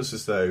 it feels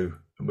as though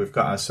we've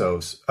got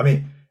ourselves... I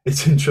mean,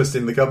 it's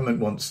interesting. The government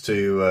wants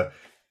to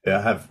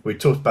we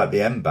talked about the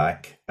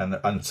MBAC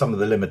and some of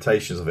the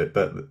limitations of it,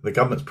 but the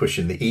government's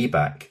pushing the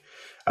EBAC.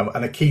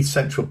 And a key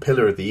central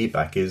pillar of the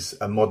EBAC is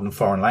a modern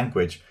foreign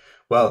language.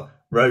 Well,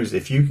 Rose,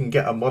 if you can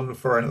get a modern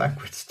foreign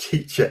language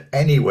teacher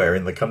anywhere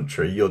in the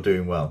country, you're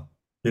doing well.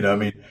 You know, I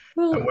mean, and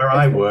Well, where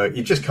I work,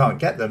 you just can't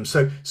get them.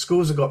 So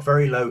schools have got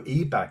very low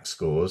EBAC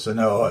scores, and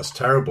oh, it's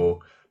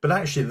terrible. But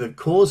actually, the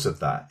cause of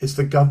that is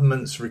the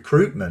government's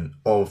recruitment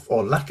of,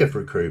 or lack of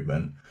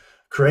recruitment,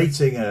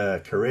 creating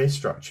a career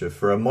structure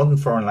for a modern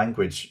foreign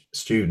language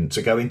student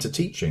to go into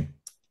teaching.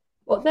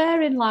 Well,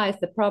 therein lies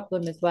the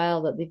problem as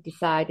well, that they've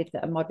decided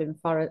that a modern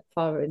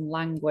foreign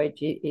language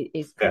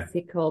is Yeah,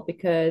 critical,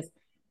 because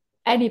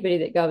anybody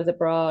that goes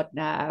abroad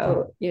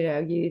now,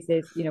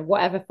 uses,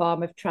 whatever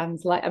form of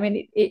translate. I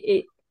mean,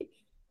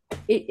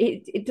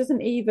 it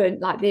doesn't even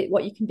like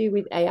what you can do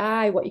with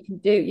AI, what you can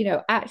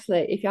do.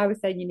 Actually, if I was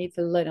saying you need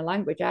to learn a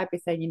language, I'd be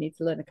saying you need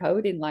to learn a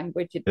coding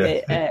language. It'd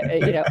yeah,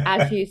 be,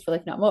 as useful,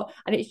 if not more.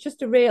 And it's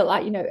just a real,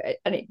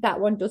 that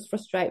one does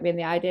frustrate me. And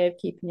the idea of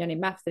keeping you on in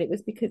maths, that it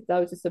was because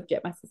those are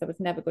subject matters. I was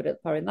never good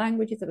at foreign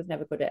languages. I was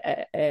never good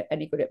at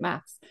any good at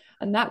maths.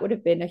 And that would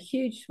have been a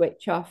huge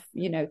switch off,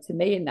 to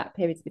me in that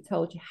period, to be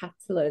told you had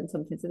to learn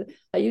something. So,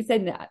 like you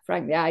said, that,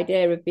 Frank, the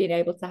idea of being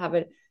able to have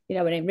an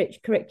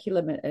enriched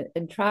curriculum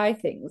and try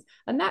things,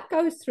 and that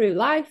goes through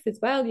life as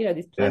well.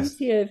 There's yes,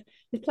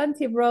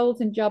 plenty of roles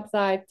and jobs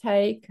I've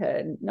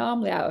taken,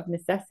 normally out of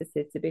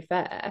necessity, to be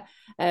fair,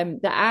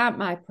 that aren't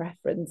my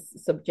preference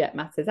subject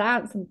matters,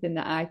 aren't something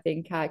that I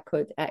think I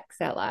could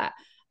excel at.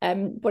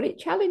 But it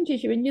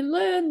challenges you and you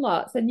learn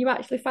lots, and you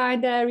actually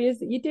find areas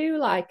that you do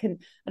like. And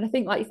I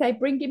think, like you say,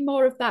 bringing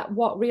more of that,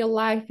 what real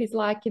life is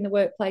like in the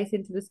workplace,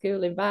 into the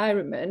school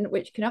environment,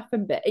 which can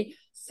often be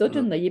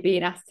suddenly you're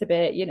being asked to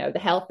be, the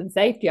health and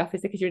safety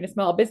officer because you're in a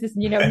small business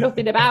and you know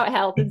nothing about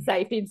health and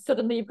safety, and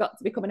suddenly you've got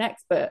to become an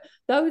expert.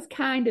 Those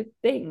kind of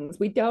things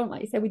we don't,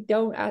 like you say,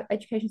 our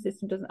education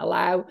system doesn't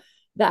allow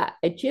that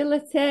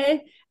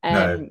agility.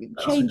 no, that's a good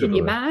Changing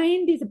your word.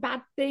 mind is a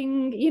bad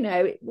thing.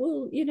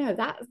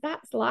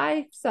 That's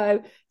life.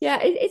 So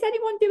yeah, is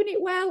anyone doing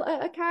it well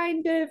at a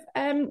kind of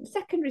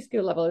secondary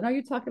school level? I know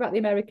you're talking about the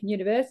American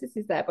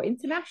universities there, but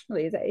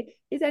internationally,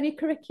 is any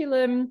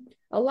curriculum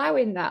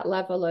allowing that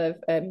level of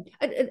and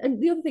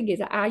the other thing is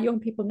that our young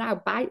people now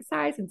bite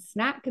size and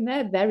snack, and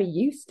they're very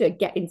used to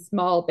getting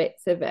small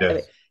bits of it.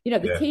 Yes,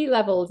 The yeah, T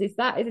levels is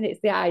that, isn't it?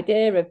 It's the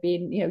idea of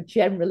being,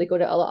 generally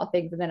good at a lot of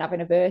things, and then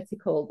having a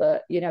vertical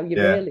that, you're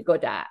yeah, really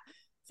good at.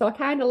 So I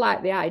kind of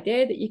like the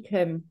idea that you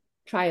can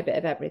try a bit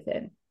of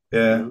everything.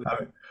 yeah.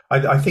 Mm.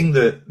 I think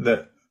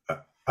that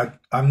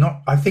I'm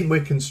not. I think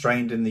we're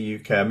constrained in the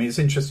UK. I mean, it's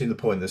interesting the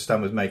point that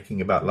Stan was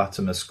making about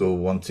Latimer School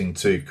wanting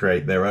to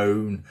create their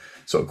own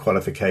sort of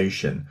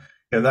qualification.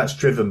 That's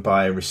driven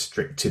by a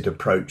restricted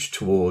approach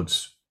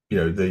towards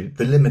the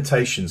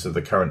limitations of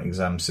the current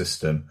exam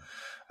system.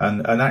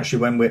 And actually,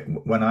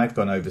 when I've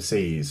gone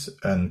overseas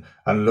and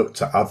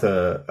looked at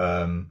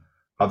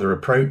other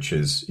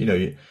approaches,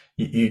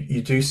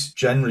 you do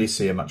generally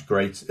see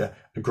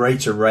a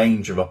greater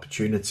range of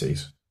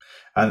opportunities.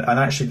 And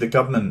actually, the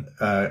government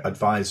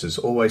advisors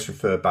always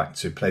refer back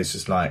to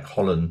places like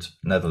Holland,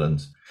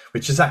 Netherlands,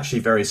 which is actually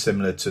very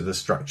similar to the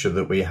structure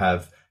that we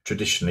have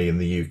traditionally in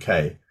the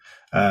UK.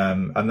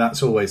 And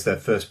that's always their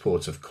first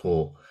port of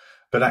call.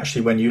 But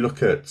actually, when you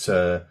look at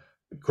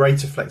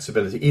greater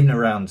flexibility, even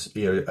around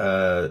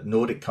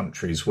Nordic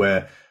countries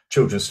where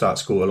children start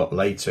school a lot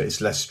later,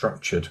 it's less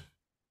structured.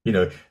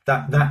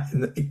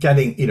 That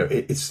getting,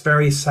 it's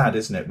very sad,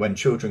 isn't it, when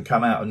children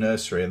come out of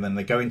nursery and then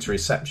they go into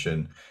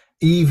reception.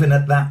 Even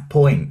at that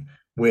point,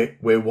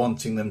 we're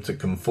wanting them to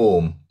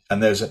conform,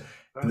 and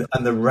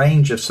and the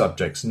range of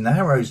subjects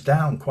narrows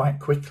down quite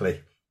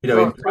quickly. Well, In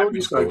I told primary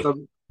you, Frank,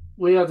 school.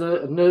 we had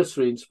a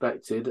nursery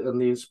inspected,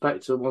 and the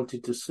inspector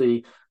wanted to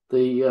see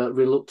the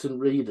reluctant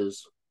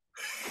readers.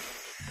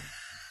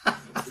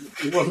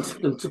 He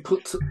wanted them to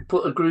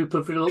put a group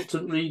of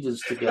reluctant readers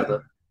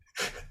together.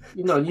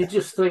 You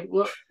just think,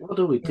 what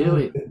are we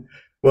doing?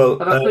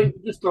 Well, And I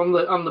think just on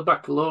the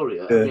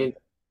baccalaureate, I yeah, mean,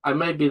 I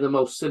may be the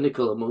most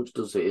cynical amongst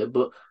us here,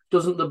 but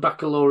doesn't the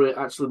baccalaureate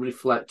actually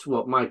reflect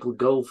what Michael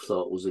Gove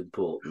thought was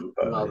important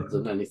rather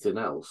than anything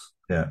else?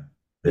 yeah,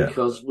 yeah,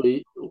 Because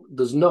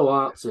there's no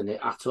arts in it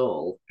at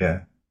all,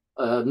 yeah.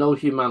 no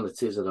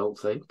humanities, I don't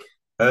think,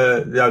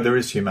 Yeah, there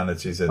is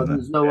humanities in and there.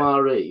 there's no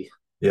RE.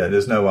 Yeah,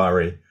 there's no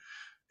RE.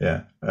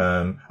 Yeah.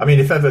 I mean,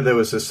 if ever there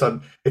was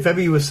if ever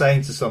you were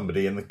saying to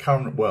somebody in the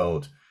current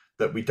world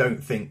that we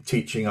don't think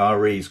teaching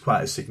RE is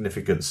quite a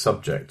significant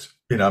subject,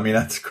 I mean,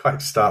 that's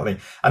quite startling.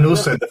 And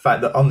also the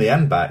fact that on the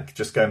MBAC,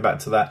 just going back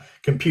to that,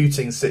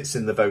 computing sits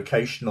in the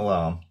vocational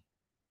arm.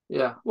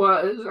 Yeah,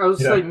 well, I was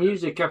saying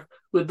music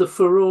with the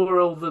furore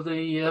over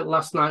the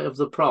last night of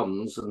the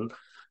proms, and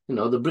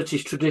the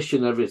British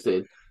tradition,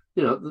 everything.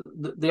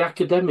 The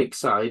academic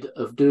side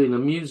of doing a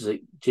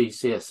music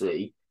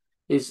GCSE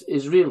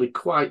is really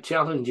quite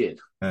challenging,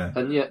 Yeah,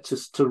 and yet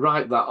to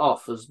write that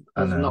off as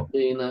I know.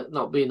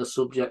 not being a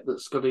subject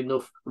that's got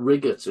enough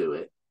rigor to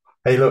it.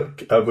 Hey,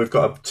 look, we've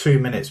got 2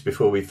 minutes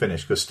before we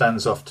finish because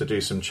Stan's off to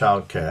do some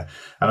childcare,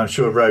 and I'm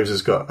sure Rose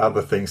has got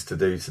other things to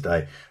do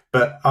today.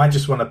 But I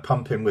just want to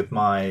pump in with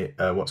my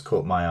what's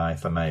caught my eye,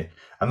 if I may,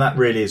 and that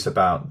really is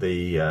about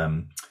the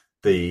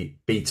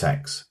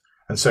BTECs.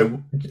 And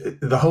so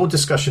the whole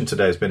discussion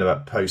today has been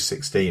about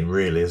post-16,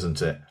 really,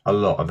 isn't it? A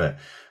lot of it.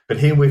 But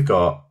here we've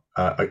got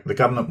the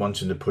government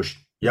wanting to push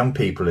young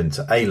people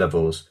into A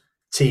levels,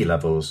 T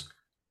levels,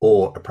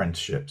 or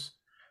apprenticeships.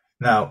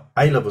 Now,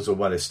 A levels are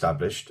well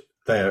established.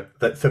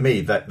 That for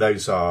me, that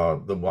those are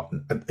the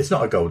one. It's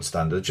not a gold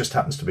standard. It just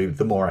happens to be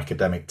the more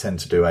academic tend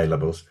to do A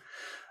levels.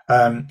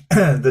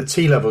 The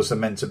T levels are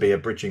meant to be a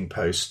bridging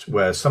post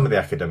where some of the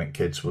academic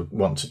kids would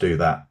want to do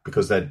that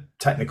because they're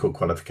technical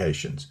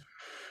qualifications.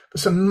 But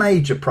some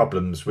major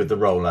problems with the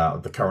rollout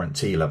of the current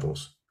T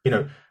levels.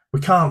 We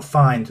can't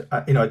find.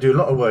 I do a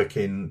lot of work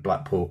in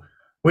Blackpool.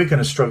 We're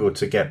going to struggle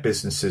to get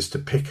businesses to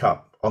pick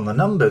up on the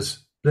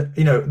numbers. And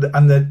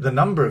the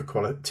number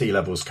of T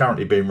levels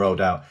currently being rolled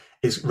out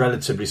is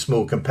relatively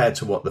small compared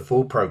to what the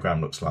full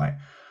program looks like.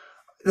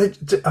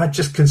 I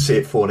just can see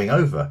it falling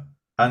over.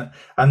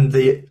 And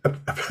the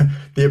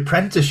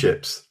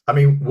apprenticeships, I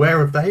mean,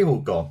 where have they all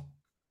gone?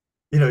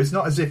 It's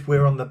not as if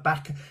we're on the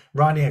back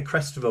riding a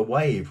crest of a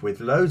wave with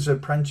loads of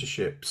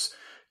apprenticeships,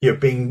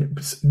 being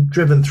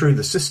driven through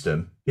the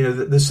system.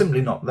 They're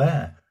simply not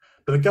there.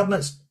 But the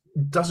government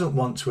doesn't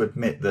want to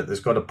admit that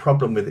there's got a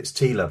problem with its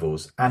T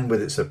levels and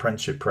with its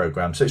apprenticeship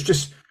program. So it's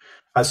just,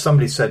 as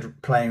somebody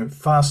said, playing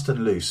fast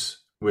and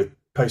loose with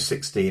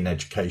post-16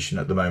 education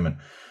at the moment.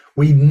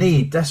 We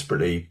need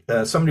desperately,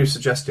 somebody was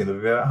suggesting that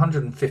we have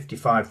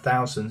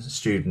 155,000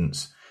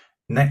 students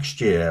next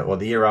year or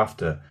the year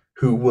after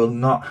who will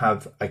not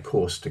have a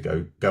course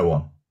to go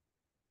on.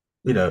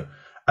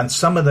 And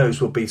some of those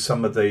will be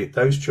some of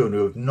those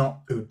children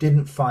who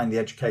didn't find the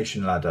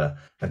education ladder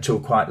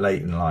until quite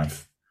late in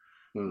life.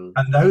 And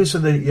those are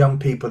the young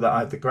people that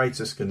I have the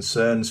greatest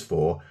concerns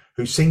for,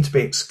 who seem to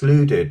be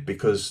excluded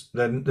because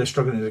they're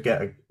struggling to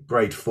get a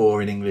grade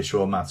 4 in English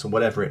or maths or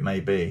whatever it may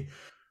be.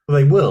 Well,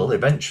 they will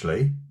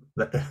eventually,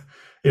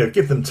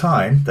 give them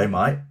time, they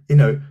might,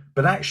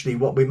 but actually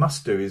what we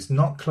must do is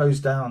not close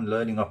down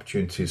learning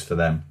opportunities for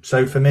them.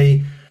 So for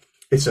me,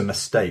 it's a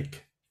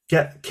mistake.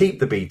 Keep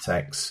the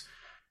BTECs.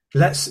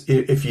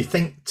 If you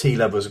think T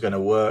levels are going to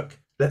work,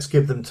 let's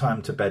give them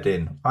time to bed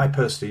in. I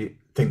personally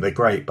think they're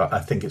great, but I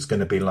think it's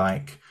going to be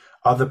like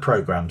other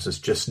programs. There's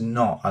just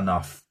not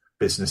enough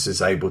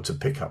businesses able to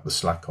pick up the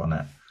slack on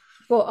it.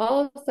 But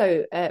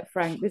also,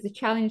 Frank, there's a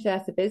challenge there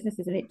for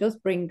businesses, and it does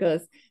bring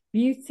us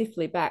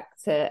beautifully back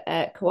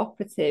to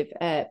cooperative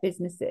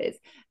businesses.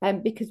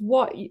 Because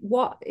what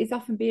is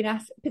often being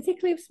asked,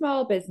 particularly of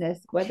small business,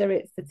 whether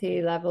it's the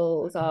T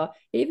levels or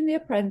even the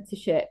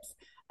apprenticeships,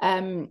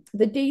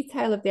 the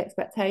detail of the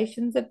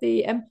expectations of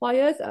the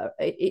employers,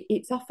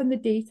 it's often the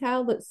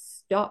detail that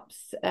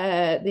stops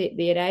the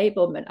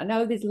enablement. I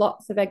know there's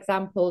lots of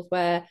examples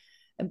where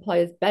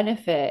employers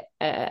benefit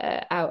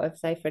out of,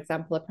 say, for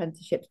example,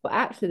 apprenticeships, but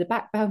actually the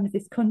backbone of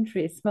this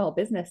country is small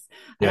business.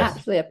 And yes,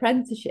 actually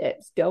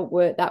apprenticeships don't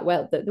work that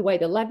well. The way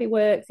the levy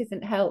works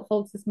isn't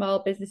helpful to small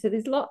business. So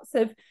there's lots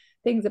of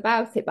things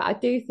about it, but I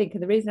do think,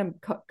 and the reason I'm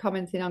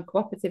commenting on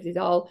cooperatives is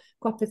all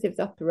cooperatives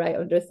operate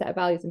under a set of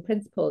values and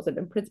principles,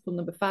 and principle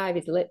number 5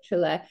 is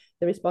literally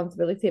the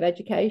responsibility of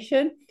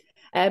education.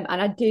 And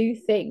I do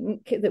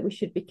think that we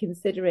should be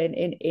considering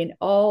in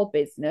all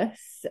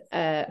business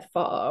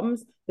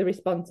forms the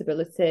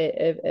responsibility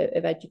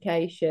of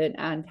education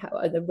and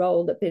the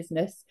role that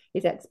business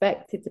is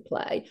expected to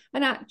play.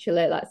 And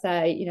actually, let's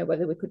say,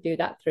 whether we could do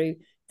that through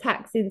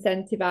tax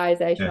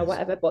incentivization, yes, or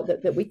whatever,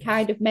 but that we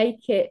kind of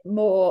make it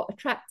more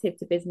attractive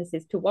to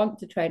businesses to want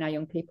to train our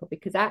young people,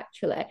 because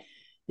actually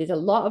there's a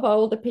lot of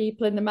older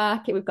people in the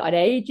market. We've got an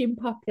aging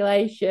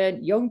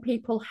population. Young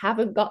people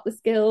haven't got the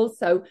skills.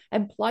 So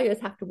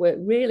employers have to work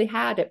really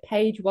hard at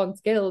page 1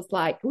 skills,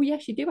 like, oh,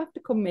 yes, you do have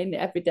to come in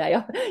every day,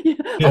 or, yes,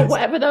 or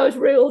whatever those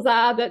rules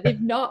are that they've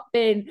not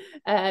been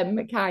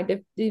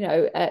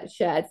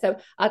shared. So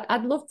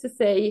I'd love to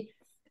see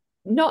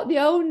not the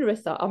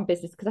onerous on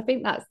business, because I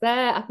think that's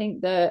there. I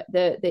think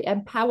the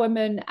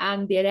empowerment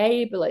and the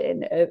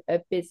enabling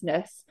of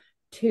business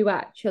to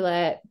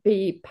actually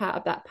be part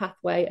of that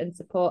pathway and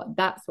support,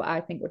 that's what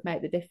I think would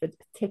make the difference,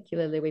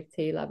 particularly with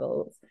T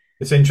levels.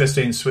 It's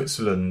interesting in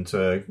Switzerland.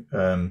 I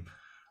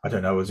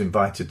don't know, I was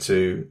invited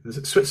to.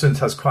 Switzerland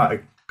has quite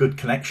a good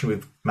connection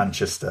with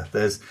Manchester.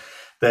 There's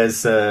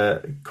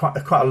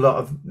quite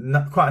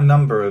a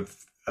number of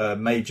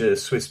major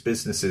Swiss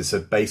businesses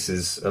have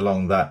bases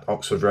along that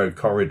Oxford Road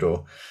corridor.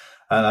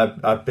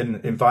 And I've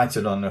been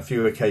invited on a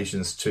few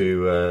occasions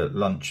to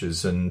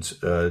lunches and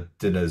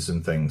dinners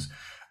and things.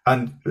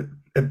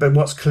 But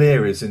what's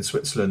clear is in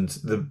Switzerland,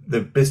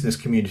 the business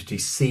community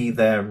see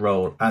their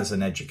role as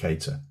an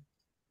educator.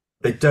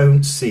 They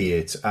don't see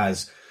it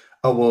as,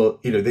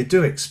 they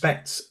do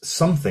expect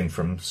something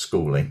from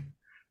schooling,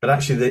 but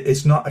actually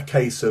it's not a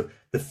case of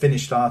the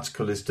finished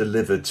article is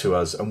delivered to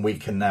us and we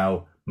can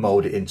now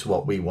mold it into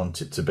what we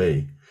want it to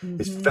be. Mm-hmm.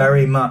 It's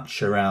very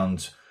much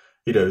around,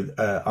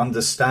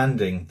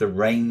 understanding the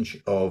range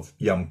of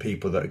young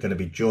people that are going to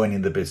be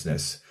joining the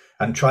business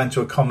and trying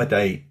to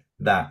accommodate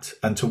that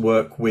and to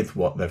work with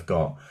what they've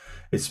got.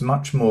 It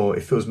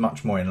feels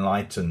much more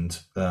enlightened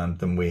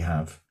than we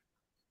have.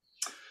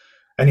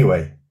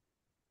 Anyway,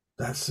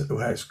 That's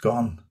where it's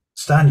gone.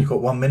 Stan, you've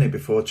got 1 minute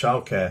before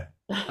childcare.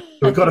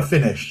 We've got to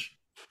finish.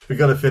 We've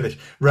got to finish.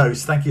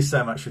 Rose, thank you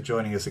so much for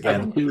joining us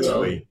again this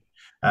week.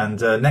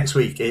 And next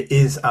week it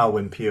is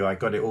Alwyn Pugh. I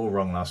got it all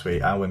wrong last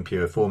week. Alwyn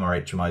Pugh, a former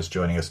HMI, is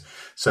joining us,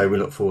 so we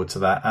look forward to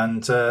that.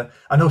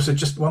 And also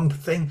just one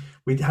thing,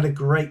 we had a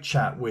great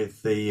chat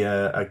with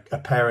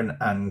a parent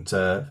and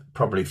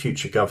probably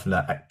future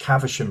governor at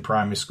Caversham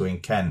Primary School in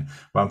Kent,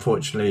 where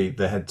unfortunately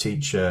the head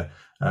teacher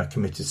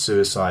committed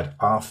suicide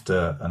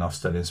after an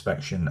Ofsted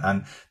inspection,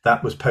 and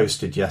that was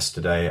posted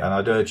yesterday. And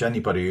I'd urge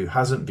anybody who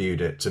hasn't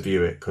viewed it to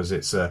view it, because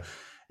it's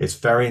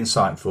very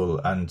insightful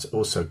and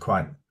also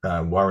quite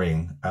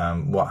worrying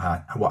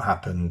what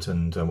happened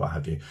and what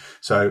have you.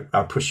 So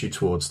I'll push you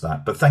towards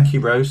that. But thank you,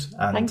 Rose,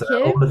 and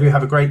all of you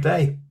have a great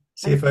day.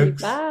 See you,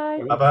 folks.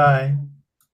 Bye. Bye.